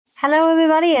Hello,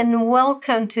 everybody, and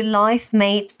welcome to Life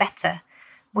Made Better.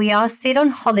 We are still on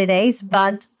holidays,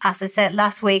 but as I said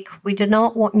last week, we do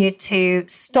not want you to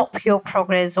stop your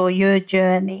progress or your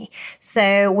journey.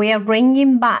 So we are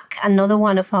bringing back another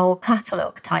one of our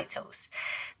catalog titles.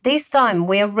 This time,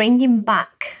 we are bringing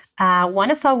back one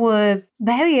of our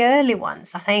very early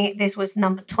ones. I think this was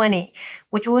number 20,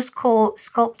 which was called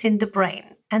Sculpting the Brain.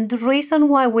 And the reason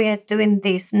why we are doing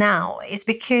this now is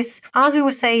because, as we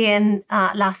were saying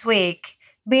last week,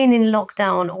 being in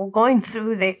lockdown or going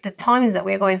through the times that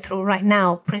we're going through right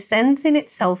now presents in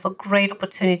itself a great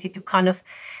opportunity to kind of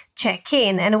check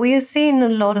in. And we are seeing a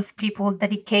lot of people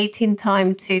dedicating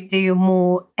time to do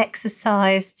more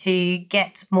exercise, to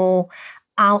get more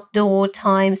outdoor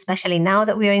time, especially now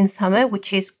that we are in summer,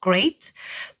 which is great.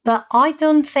 But I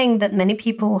don't think that many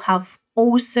people have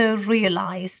also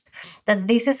realized that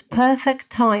this is perfect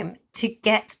time to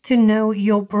get to know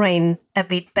your brain a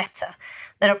bit better.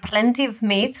 There are plenty of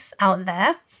myths out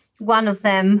there. One of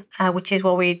them, which is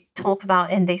what we talk about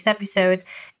in this episode,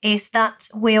 is that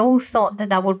we all thought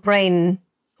that our brain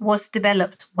was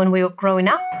developed when we were growing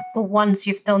up, but once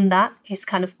you've done that, it's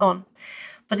kind of gone.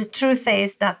 But the truth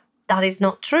is that that is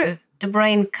not true. The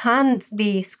brain can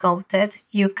be sculpted.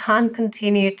 You can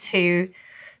continue to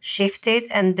shift it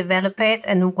and develop it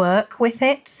and work with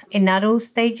it in adult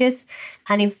stages.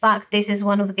 And in fact, this is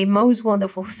one of the most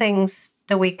wonderful things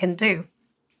that we can do.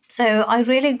 So I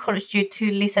really encourage you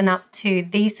to listen up to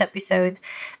this episode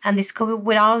and discover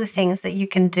what are the things that you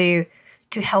can do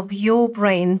to help your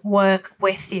brain work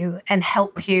with you and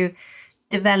help you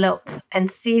develop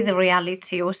and see the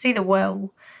reality or see the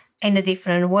world in a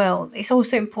different world. It's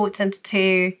also important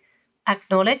to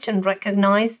acknowledge and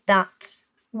recognize that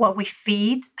what we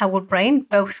feed our brain,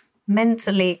 both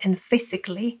mentally and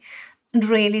physically,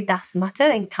 really does matter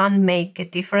and can make a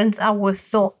difference. Our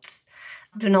thoughts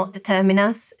do not determine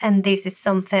us, and this is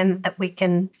something that we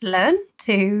can learn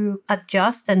to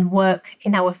adjust and work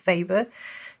in our favor.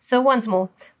 So once more,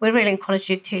 we really encourage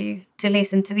you to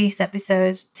listen to these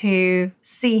episodes to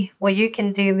see what you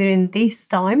can do during this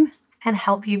time and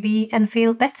help you be and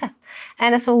feel better.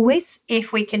 And as always,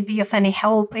 if we can be of any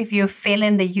help, if you're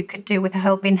feeling that you could do with a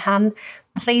helping hand,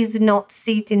 please do not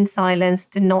sit in silence,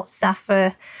 do not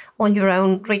suffer on your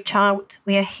own, reach out.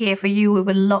 We are here for you. We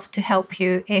would love to help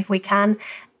you if we can.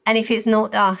 And if it's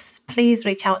not us, please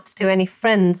reach out to any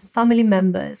friends, family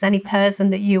members, any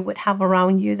person that you would have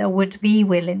around you that would be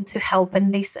willing to help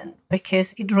and listen,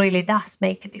 because it really does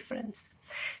make a difference.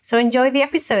 So enjoy the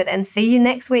episode and see you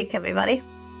next week, everybody.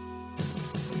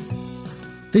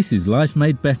 This is Life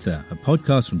Made Better, a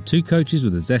podcast from two coaches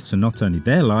with a zest for not only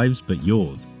their lives, but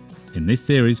yours. In this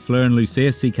series, Fleur and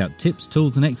Lucia seek out tips,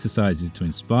 tools and exercises to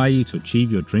inspire you to achieve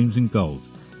your dreams and goals.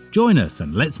 Join us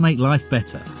and let's make life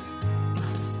better.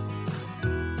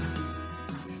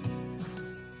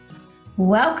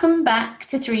 Welcome back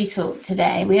to 3 Talk.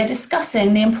 Today we are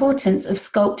discussing the importance of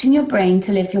sculpting your brain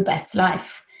to live your best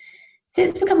life.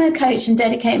 Since becoming a coach and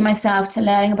dedicating myself to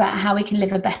learning about how we can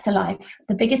live a better life,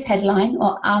 the biggest headline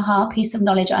or aha piece of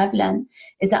knowledge I've learned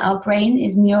is that our brain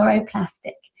is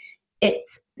neuroplastic.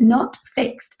 It's not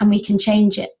fixed and we can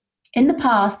change it. In the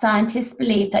past, scientists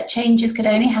believed that changes could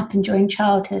only happen during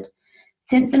childhood.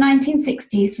 Since the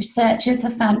 1960s, researchers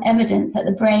have found evidence that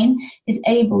the brain is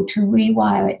able to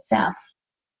rewire itself.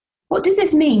 What does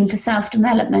this mean for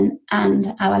self-development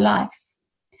and our lives?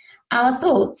 Our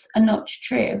thoughts are not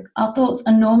true. Our thoughts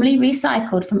are normally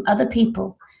recycled from other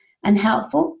people and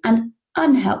helpful and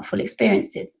unhelpful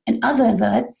experiences. In other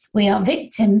words, we are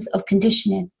victims of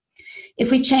conditioning. If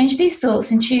we change these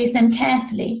thoughts and choose them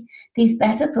carefully, these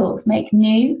better thoughts make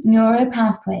new neural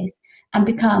pathways and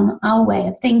become our way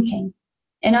of thinking.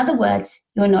 In other words,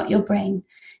 you're not your brain.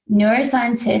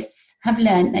 Neuroscientists have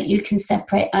learned that you can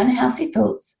separate unhealthy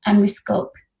thoughts and resculpt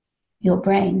your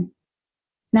brain.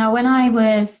 Now, when I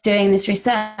was doing this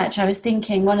research, I was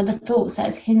thinking one of the thoughts that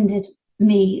has hindered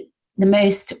me the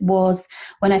most was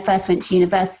when I first went to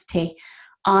university.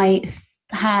 I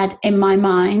had in my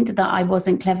mind that I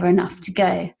wasn't clever enough to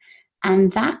go.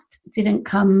 And that didn't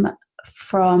come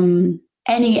from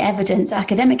any evidence,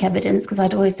 academic evidence, because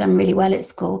I'd always done really well at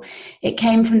school. It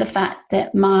came from the fact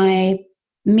that my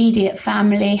immediate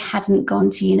family hadn't gone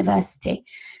to university.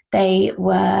 They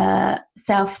were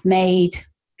self-made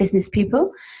business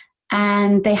people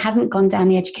and they hadn't gone down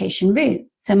the education route.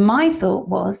 So my thought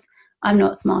was, I'm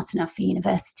not smart enough for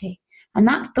university. And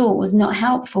that thought was not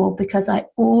helpful because I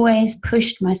always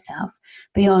pushed myself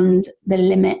beyond the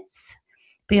limits,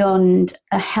 beyond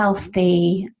a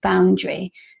healthy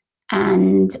boundary,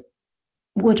 and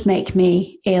would make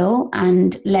me ill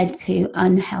and led to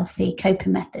unhealthy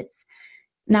coping methods.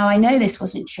 Now, I know this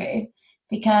wasn't true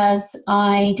because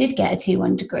I did get a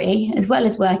 2-1 degree, as well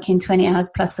as working 20 hours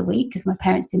plus a week, because my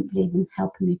parents didn't believe in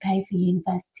helping me pay for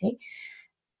university.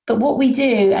 But what we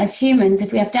do as humans,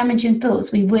 if we have damaging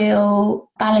thoughts, we will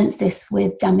balance this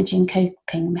with damaging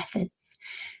coping methods.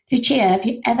 Lucia, have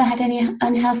you ever had any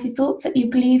unhealthy thoughts that you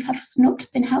believe have not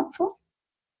been helpful?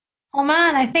 Oh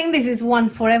man, I think this is one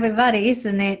for everybody,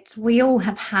 isn't it? We all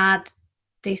have had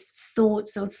these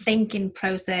thoughts or thinking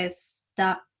process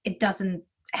that it doesn't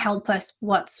help us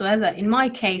whatsoever. In my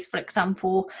case, for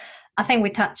example, I think we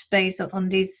touched base on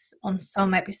this on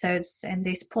some episodes in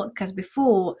this podcast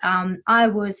before. I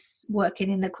was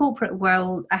working in the corporate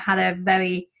world. I had a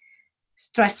very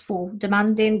stressful,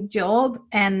 demanding job,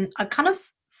 and I kind of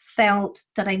felt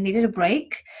that I needed a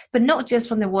break, but not just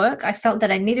from the work. I felt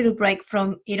that I needed a break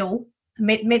from it all.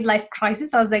 Midlife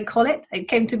crisis, as they call it. It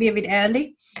came to me a bit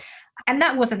early, and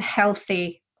that wasn't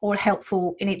healthy or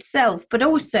helpful in itself. But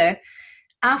also,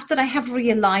 after I have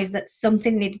realized that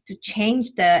something needed to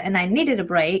change there and I needed a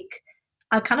break,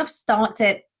 I kind of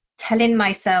started telling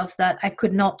myself that I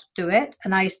could not do it.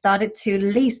 And I started to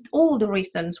list all the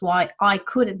reasons why I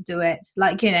couldn't do it.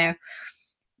 Like,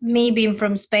 me being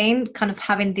from Spain, kind of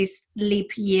having this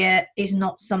leap year is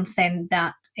not something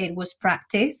that it was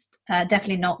practiced.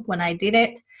 Definitely not when I did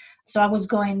it. So I was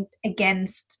going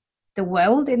against the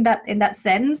world in that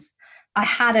sense. I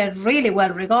had a really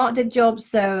well-regarded job,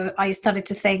 so I started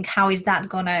to think, how is that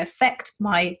going to affect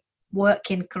my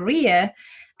working career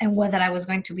and whether I was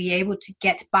going to be able to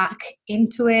get back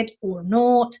into it or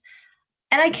not.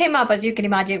 And I came up, as you can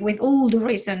imagine, with all the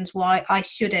reasons why I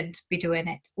shouldn't be doing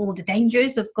it, all the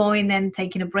dangers of going and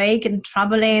taking a break and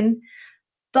traveling.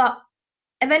 But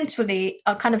eventually,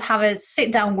 I'll kind of have a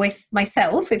sit down with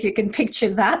myself, if you can picture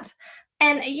that.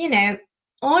 And,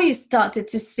 I started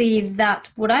to see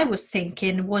that what I was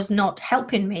thinking was not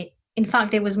helping me. In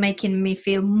fact, it was making me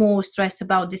feel more stressed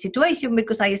about the situation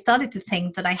because I started to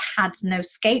think that I had no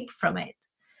escape from it.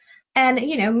 And,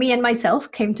 me and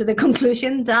myself came to the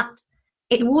conclusion that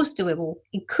it was doable.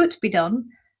 It could be done.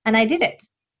 And I did it.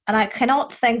 And I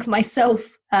cannot thank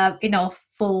myself enough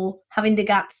for having the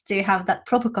guts to have that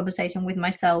proper conversation with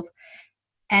myself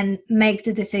and make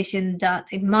the decision that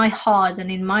in my heart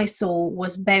and in my soul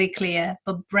was very clear,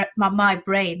 but my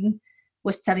brain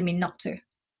was telling me not to.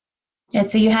 Yeah,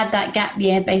 so you had that gap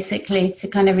year basically to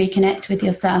kind of reconnect with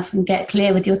yourself and get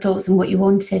clear with your thoughts and what you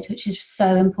wanted, which is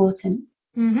so important.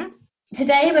 Mm-hmm.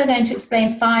 Today we're going to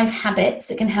explain 5 habits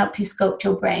that can help you sculpt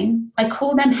your brain. I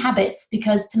call them habits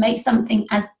because to make something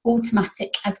as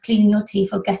automatic as cleaning your teeth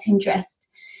or getting dressed,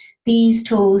 these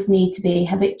tools need to be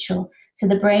habitual. So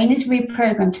the brain is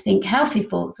reprogrammed to think healthy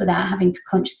thoughts without having to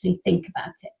consciously think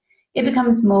about it. It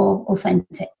becomes more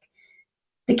authentic.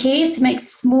 The key is to make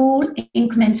small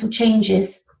incremental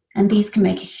changes, and these can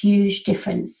make a huge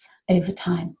difference over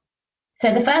time.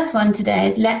 So the first one today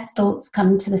is let thoughts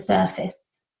come to the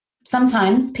surface.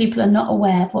 Sometimes people are not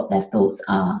aware of what their thoughts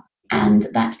are, and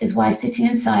that is why sitting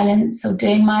in silence or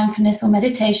doing mindfulness or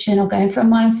meditation or going for a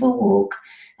mindful walk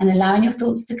and allowing your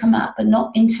thoughts to come up but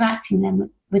not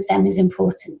interacting with them is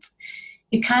important.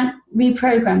 You can't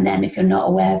reprogram them if you're not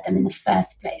aware of them in the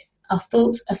first place. Our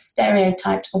thoughts are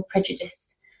stereotyped or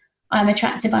prejudiced. I'm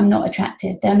attractive, I'm not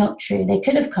attractive. They're not true. They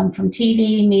could have come from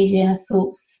TV, media,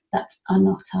 thoughts that are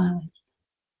not ours.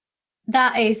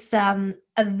 That is a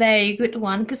very good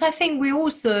one, because I think we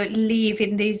also live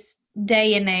in this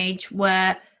day and age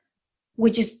where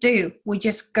we just do, we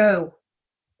just go.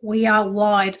 We are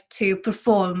wired to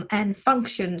perform and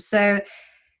function. So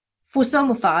for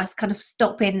some of us, kind of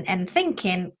stopping and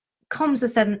thinking comes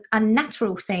as an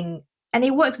unnatural thing. And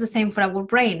it works the same for our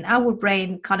brain. Our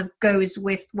brain kind of goes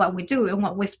with what we do and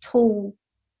what we've told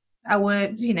our,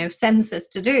 senses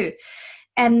to do.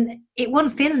 And it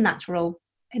won't feel natural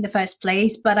in the first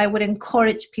place, but I would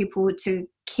encourage people to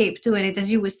keep doing it, as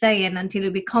you were saying, until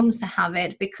it becomes a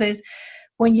habit. Because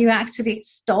when you actually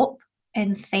stop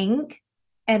and think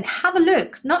and have a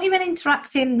look, not even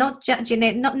interacting, not judging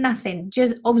it, not nothing,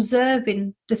 just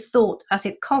observing the thought as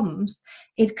it comes,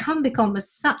 it can become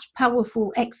such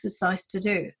powerful exercise to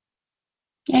do.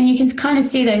 And you can kind of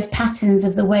see those patterns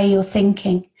of the way you're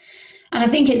thinking. And I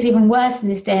think it's even worse in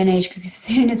this day and age, because as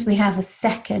soon as we have a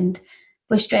second,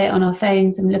 we're straight on our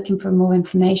phones and looking for more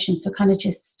information. So kind of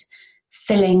just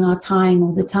filling our time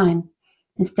all the time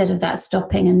instead of that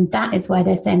stopping. And that is why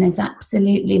they're saying there's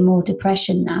absolutely more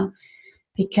depression now,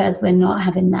 because we're not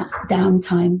having that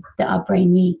downtime that our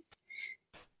brain needs.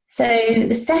 So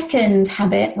the second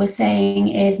habit we're saying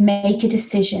is make a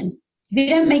decision. If you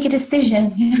don't make a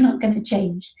decision, you're not going to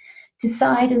change.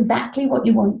 Decide exactly what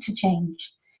you want to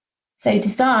change. So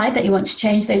decide that you want to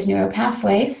change those neural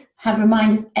pathways. Have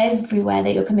reminders everywhere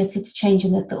that you're committed to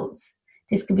changing the thoughts.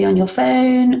 This could be on your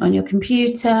phone, on your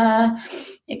computer.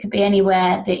 It could be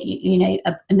anywhere that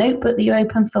a notebook that you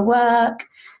open for work,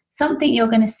 something you're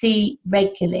going to see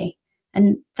regularly.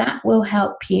 And that will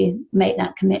help you make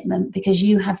that commitment because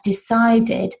you have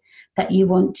decided that you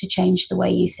want to change the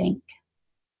way you think.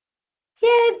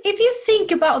 Yeah, if you think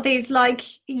about this, like,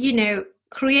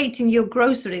 creating your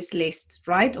groceries list,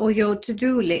 right? Or your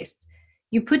to-do list,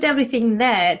 you put everything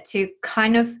there to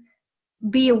kind of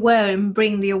be aware and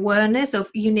bring the awareness of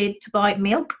you need to buy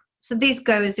milk. So this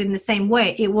goes in the same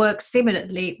way. It works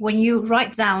similarly. When you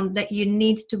write down that you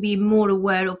need to be more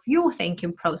aware of your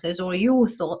thinking process or your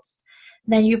thoughts,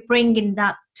 then you bring in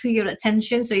that to your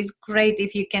attention. So it's great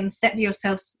if you can set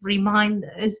yourselves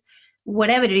reminders,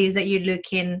 whatever it is that you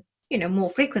look in, more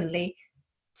frequently,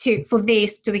 for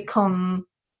this to become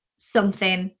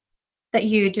something that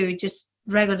you do just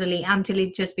regularly until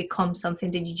it just becomes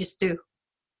something that you just do.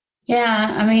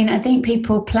 Yeah, I mean, I think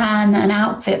people plan an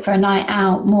outfit for a night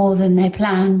out more than they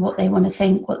plan what they want to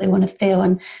think, what they want to feel,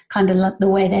 and kind of the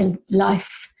way their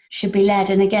life should be led.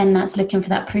 And again, that's looking for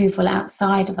that approval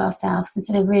outside of ourselves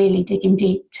instead of really digging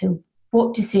deep to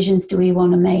what decisions do we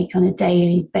want to make on a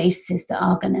daily basis that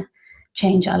are going to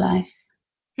change our lives.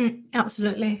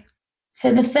 Absolutely.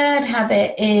 So the third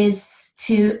habit is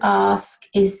to ask,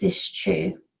 is this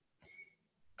true?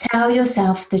 Tell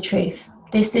yourself the truth.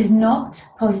 This is not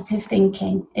positive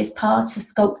thinking. It's part of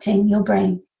sculpting your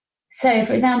brain. So,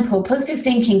 for example, positive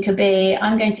thinking could be,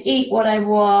 I'm going to eat what I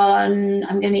want,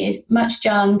 I'm going to eat as much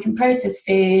junk and processed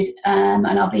food, and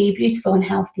I'll be beautiful and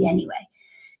healthy anyway.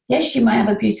 Yes, you might have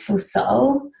a beautiful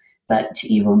soul, but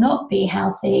you will not be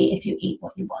healthy if you eat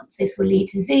what you want. So this will lead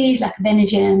to disease, lack of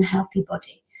energy, and an unhealthy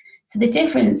body. So the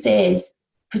difference is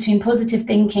between positive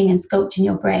thinking and sculpting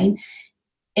your brain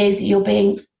is you're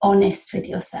being honest with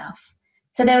yourself.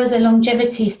 So there was a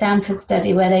longevity Stanford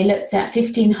study where they looked at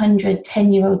 1,500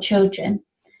 10-year-old children,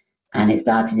 and it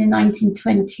started in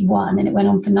 1921 and it went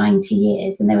on for 90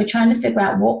 years. And they were trying to figure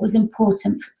out what was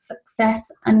important for success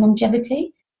and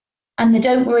longevity. And the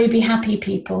don't worry, be happy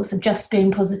people, so just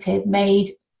being positive,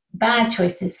 made bad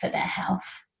choices for their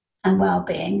health and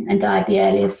well-being and died the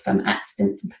earliest from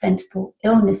accidents and preventable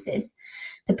illnesses.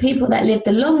 The people that lived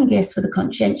the longest were the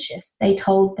conscientious. They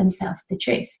told themselves the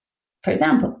truth. For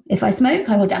example, if I smoke,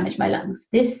 I will damage my lungs.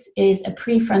 This is a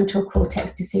prefrontal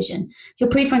cortex decision. Your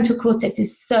prefrontal cortex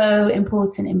is so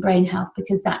important in brain health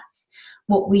because that's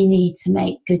what we need to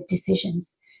make good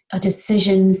decisions. Our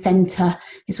decision center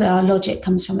is where our logic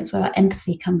comes from. It's where our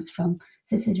empathy comes from.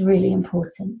 So this is really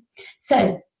important.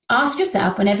 So ask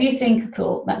yourself, whenever you think a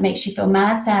thought that makes you feel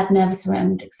mad, sad, nervous,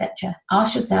 around, etc.,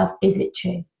 ask yourself, is it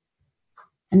true?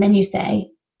 And then you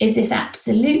say, is this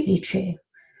absolutely true?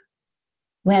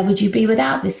 Where would you be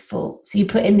without this thought? So you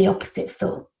put in the opposite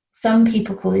thought. Some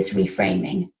people call this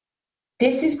reframing.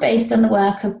 This is based on the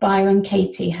work of Byron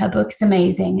Katie. Her book is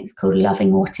amazing. It's called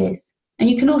Loving What Is. And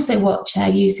you can also watch her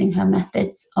using her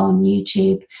methods on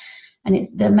YouTube. And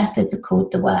the methods are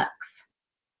called The Works.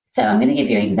 So I'm going to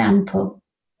give you an example.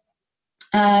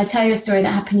 Tell you a story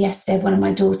that happened yesterday of one of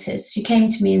my daughters. She came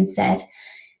to me and said,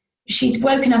 she'd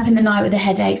woken up in the night with a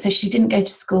headache, so she didn't go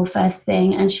to school first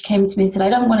thing. And she came to me and said, I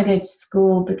don't want to go to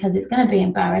school because it's going to be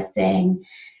embarrassing.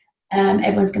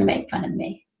 Everyone's going to make fun of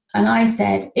me. And I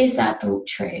said, is that thought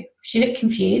true? She looked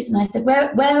confused. And I said,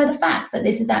 where are the facts that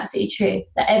this is absolutely true,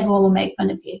 that everyone will make fun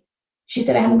of you? She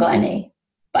said, I haven't got any,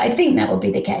 but I think that will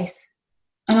be the case.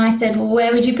 And I said, well,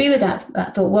 where would you be with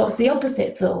that thought? What's the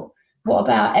opposite thought? What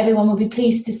about everyone will be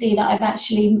pleased to see that I've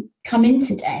actually come in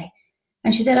today?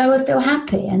 And she said, I would feel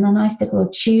happy. And then I said, well,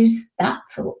 choose that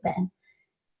thought then,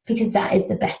 because that is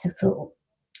the better thought.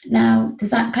 Now,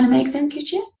 does that kind of make sense,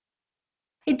 Lucia?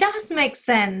 It does make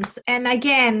sense. And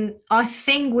again, I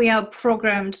think we are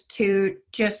programmed to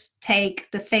just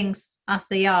take the things as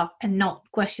they are and not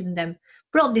question them.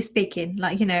 Broadly speaking,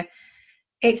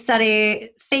 it's that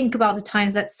think about the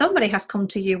times that somebody has come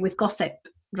to you with gossip,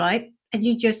 right? And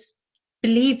you just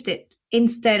believed it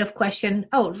instead of question,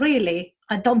 oh, really?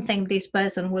 I don't think this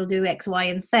person will do X, Y,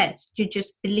 and Z. You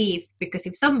just believe because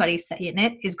if somebody's saying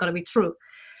it, it's got to be true.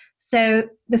 So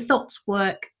the thoughts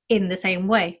work in the same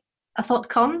way. A thought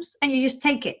comes and you just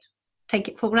take it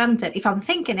for granted. If I'm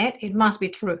thinking it, it must be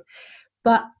true.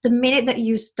 But the minute that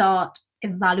you start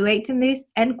evaluating this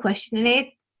and questioning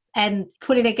it and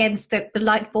put it against the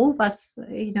light bulb, as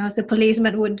the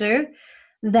policeman would do,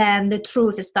 then the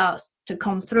truth starts to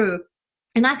come through.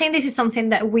 And I think this is something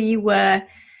that we were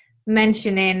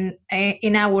mentioning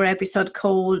in our episode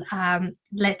called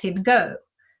Letting Go.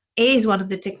 It is one of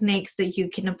the techniques that you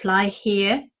can apply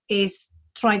here is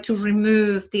try to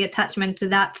remove the attachment to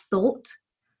that thought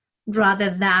rather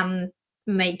than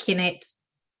making it,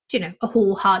 a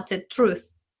wholehearted truth,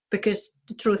 because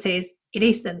the truth is it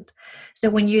isn't. So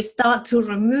when you start to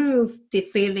remove the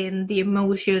feeling, the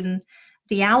emotion,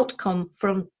 the outcome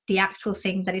from the actual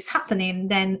thing that is happening,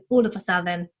 then all of a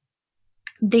sudden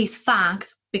this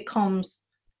fact becomes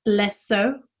less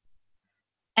so,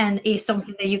 and is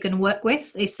something that you can work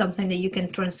with, is something that you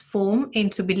can transform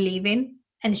into believing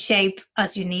and shape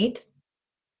as you need.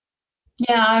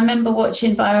 Yeah, I remember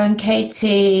watching Byron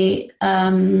Katie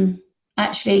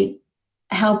actually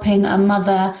helping a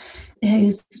mother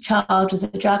whose child was a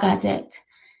drug addict.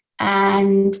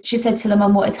 And she said to the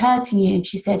mum, "What is hurting you?" And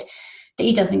she said that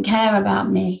he doesn't care about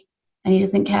me and he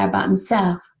doesn't care about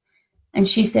himself. And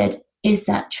she said, "Is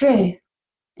that true?"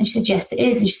 And she said, "Yes, it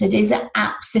is." And she said, "Is that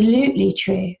absolutely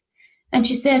true?" And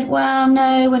she said, "Well,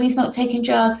 no, when he's not taking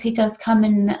drugs, he does come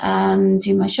and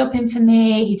do my shopping for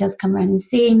me. He does come around and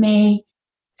see me."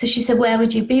 So she said, "Where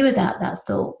would you be without that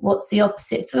thought? What's the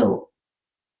opposite thought?"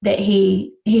 That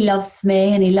he loves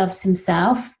me and he loves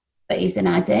himself, but he's an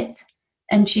addict.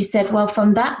 And she said, "Well,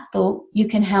 from that thought, you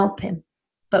can help him.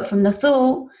 But from the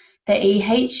thought that he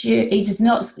hates you,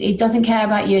 he doesn't care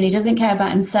about you and he doesn't care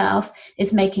about himself,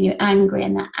 it's making you angry.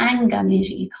 And that anger means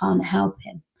that you can't help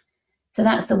him." So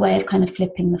that's the way of kind of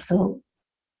flipping the thought.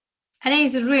 And it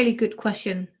is a really good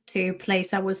question to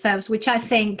place ourselves, which I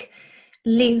think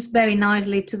leads very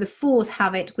nicely to the fourth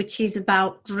habit, which is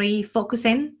about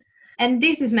refocusing. And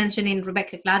this is mentioned in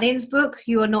Rebecca Gladden's book,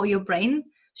 You Are Not Your Brain.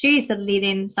 She is a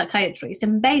leading psychiatrist.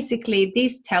 And basically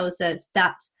this tells us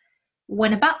that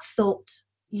when a bad thought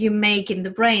you make in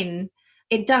the brain,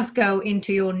 it does go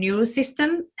into your neural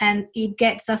system and it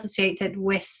gets associated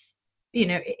with,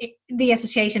 the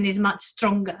association is much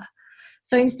stronger.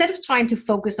 So instead of trying to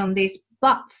focus on this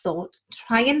bad thought,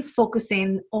 try and focus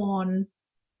in on,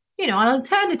 an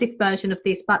alternative version of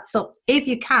this bad thought. If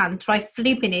you can, try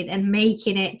flipping it and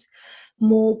making it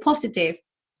more positive.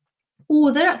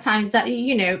 Or there are times that,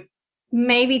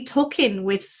 maybe talking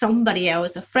with somebody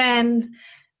else, a friend,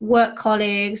 work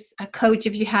colleagues, a coach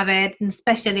if you have it, and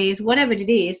specialists, whatever it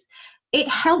is, it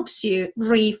helps you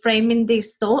reframing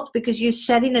this thought because you're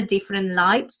shedding a different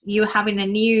light. You're having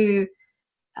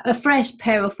a fresh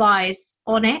pair of eyes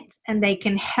on it, and they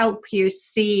can help you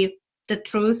see the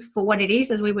truth for what it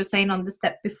is, as we were saying on the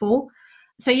step before.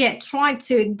 So yeah, try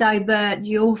to divert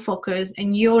your focus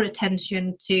and your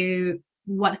attention to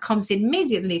what comes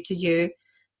immediately to you,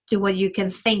 to what you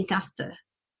can think after.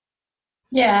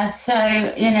 Yeah, so,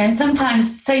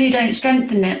 sometimes, so you don't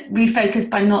strengthen it, refocus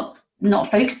by not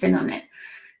focusing on it.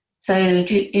 So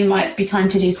it might be time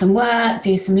to do some work,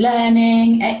 do some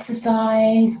learning,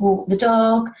 exercise, walk the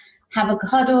dog, have a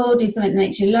cuddle, do something that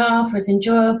makes you laugh or is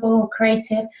enjoyable or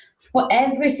creative.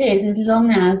 Whatever it is, as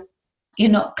long as you're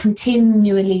not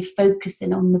continually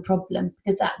focusing on the problem,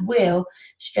 because that will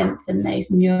strengthen those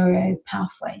neuro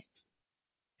pathways.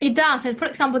 It does. And for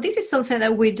example, this is something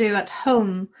that we do at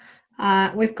home.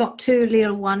 We've got 2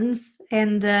 little ones,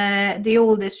 and the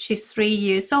oldest, she's 3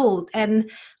 years old.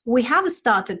 And we have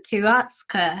started to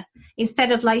ask her,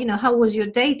 instead of how was your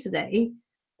day today?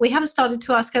 We have started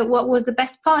to ask her what was the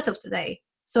best part of today.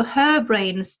 So her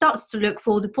brain starts to look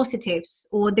for the positives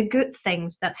or the good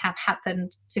things that have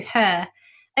happened to her.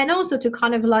 And also to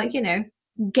kind of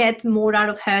get more out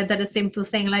of her than a simple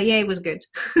thing yeah, it was good.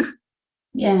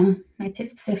 Yeah, make it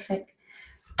specific.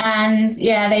 And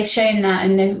yeah, they've shown that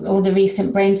in all the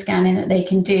recent brain scanning that they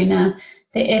can do now,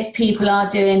 that if people are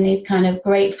doing these kind of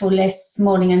grateful lists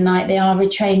morning and night, they are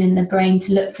retraining the brain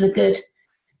to look for the good.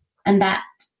 And that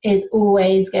is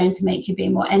always going to make you be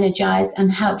more energized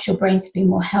and helps your brain to be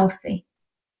more healthy.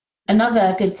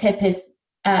 Another good tip is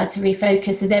to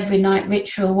refocus is every night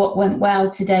ritual, what went well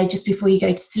today just before you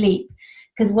go to sleep.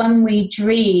 Because when we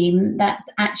dream, that's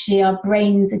actually our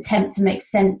brain's attempt to make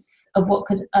sense of what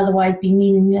could otherwise be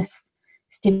meaningless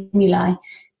stimuli.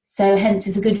 So hence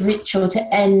it's a good ritual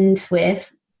to end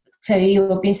with. So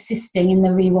you'll be assisting in the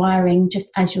rewiring just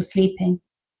as you're sleeping.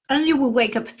 And you will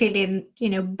wake up feeling,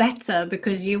 better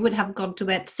because you would have gone to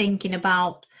bed thinking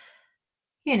about,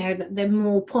 the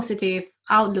more positive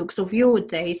outlooks of your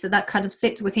day. So that kind of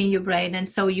sits within your brain. And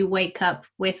so you wake up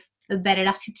with a better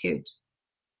attitude.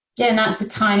 Yeah, and that's a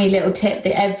tiny little tip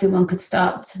that everyone could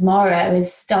start tomorrow,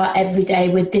 is start every day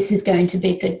with this is going to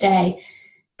be a good day.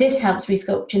 This helps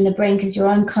resculpting the brain because your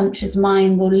unconscious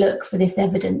mind will look for this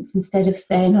evidence instead of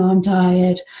saying, oh, I'm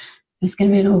tired, it's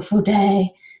going to be an awful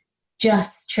day.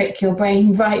 Just trick your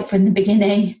brain right from the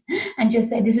beginning and just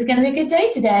say, this is going to be a good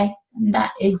day today. And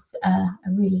that is a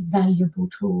really valuable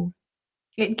tool.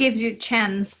 It gives you a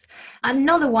chance.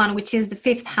 Another one, which is the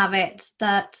fifth habit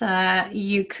that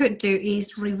you could do,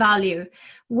 is revalue,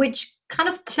 which kind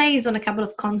of plays on a couple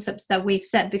of concepts that we've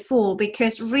said before,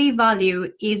 because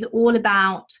revalue is all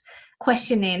about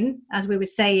questioning, as we were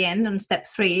saying on step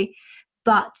 3,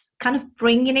 but kind of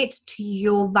bringing it to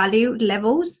your value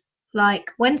levels.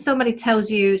 Like when somebody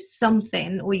tells you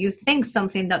something, or you think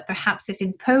something that perhaps is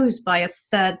imposed by a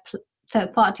third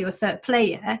party or third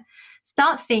player,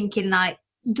 start thinking like,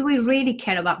 do we really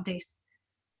care about this?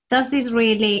 Does this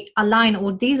really align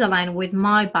or disalign with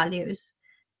my values?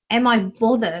 Am I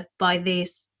bothered by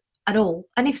this at all?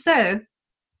 And if so,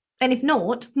 and if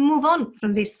not, move on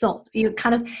from this thought.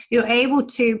 You're able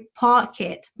to park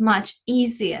it much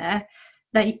easier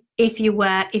than if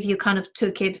you kind of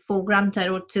took it for granted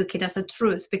or took it as a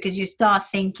truth, because you start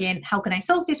thinking, how can I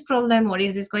solve this problem? Or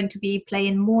is this going to be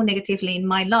playing more negatively in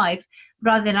my life,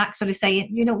 rather than actually saying,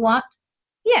 you know what?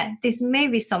 Yeah, this may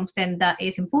be something that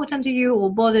is important to you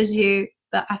or bothers you,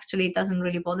 but actually it doesn't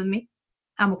really bother me.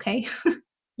 I'm okay.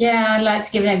 Yeah, I'd like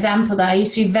to give an example that I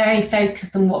used to be very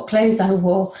focused on what clothes I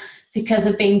wore because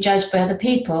of being judged by other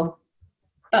people.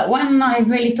 But when I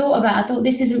really thought about it, I thought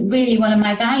this isn't really one of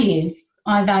my values.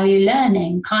 I value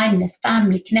learning, kindness,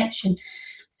 family, connection.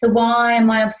 So why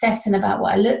am I obsessing about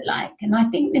what I look like? And I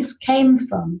think this came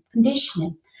from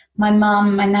conditioning. My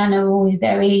mum, my nana were always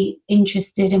very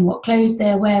interested in what clothes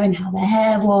they're wearing, how their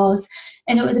hair was.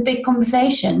 And it was a big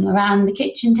conversation around the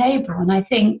kitchen table. And I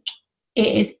think it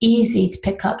is easy to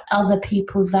pick up other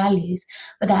people's values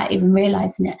without even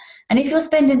realizing it. And if you're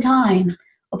spending time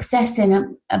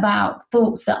obsessing about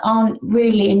thoughts that aren't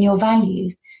really in your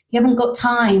values, you haven't got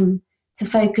time to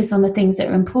focus on the things that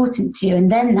are important to you. And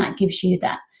then that gives you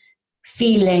that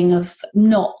feeling of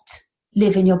not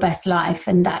living your best life.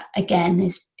 And that, again,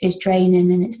 is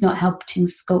draining, and it's not helping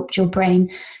sculpt your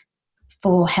brain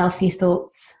for healthy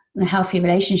thoughts and a healthy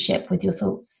relationship with your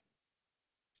thoughts.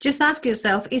 Just ask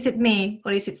yourself, is it me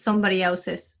or is it somebody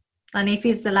else's? And if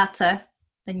it's the latter,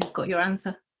 then you've got your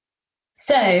answer.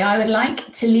 So I would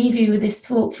like to leave you with this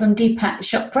thought from Deepak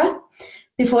Chopra.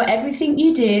 Before everything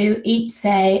you do, each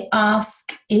say,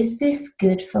 ask, is this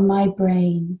good for my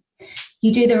brain?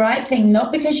 You do the right thing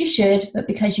not because you should, but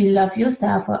because you love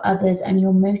yourself or others and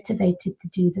you're motivated to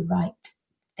do the right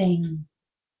thing.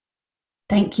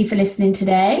 Thank you for listening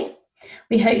today.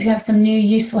 We hope you have some new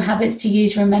useful habits to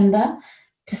use. Remember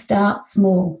to start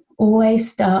small.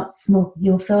 Always start small.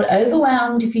 You'll feel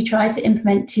overwhelmed if you try to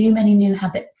implement too many new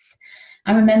habits.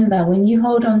 And remember, when you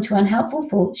hold on to unhelpful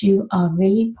thoughts, you are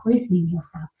really poisoning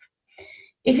yourself.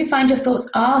 If you find your thoughts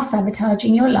are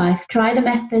sabotaging your life, try the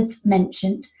methods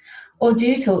mentioned or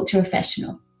do talk to a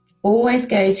professional. Always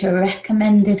go to a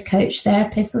recommended coach,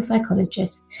 therapist or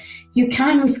psychologist. You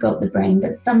can resculpt the brain,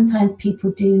 but sometimes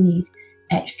people do need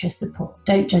extra support.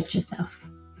 Don't judge yourself.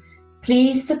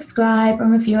 Please subscribe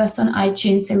and review us on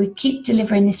iTunes so we keep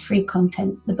delivering this free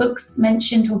content. The books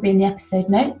mentioned will be in the episode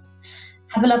notes.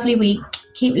 Have a lovely week.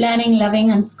 Keep learning, loving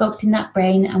and sculpting that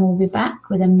brain, and we'll be back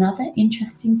with another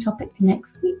interesting topic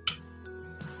next week.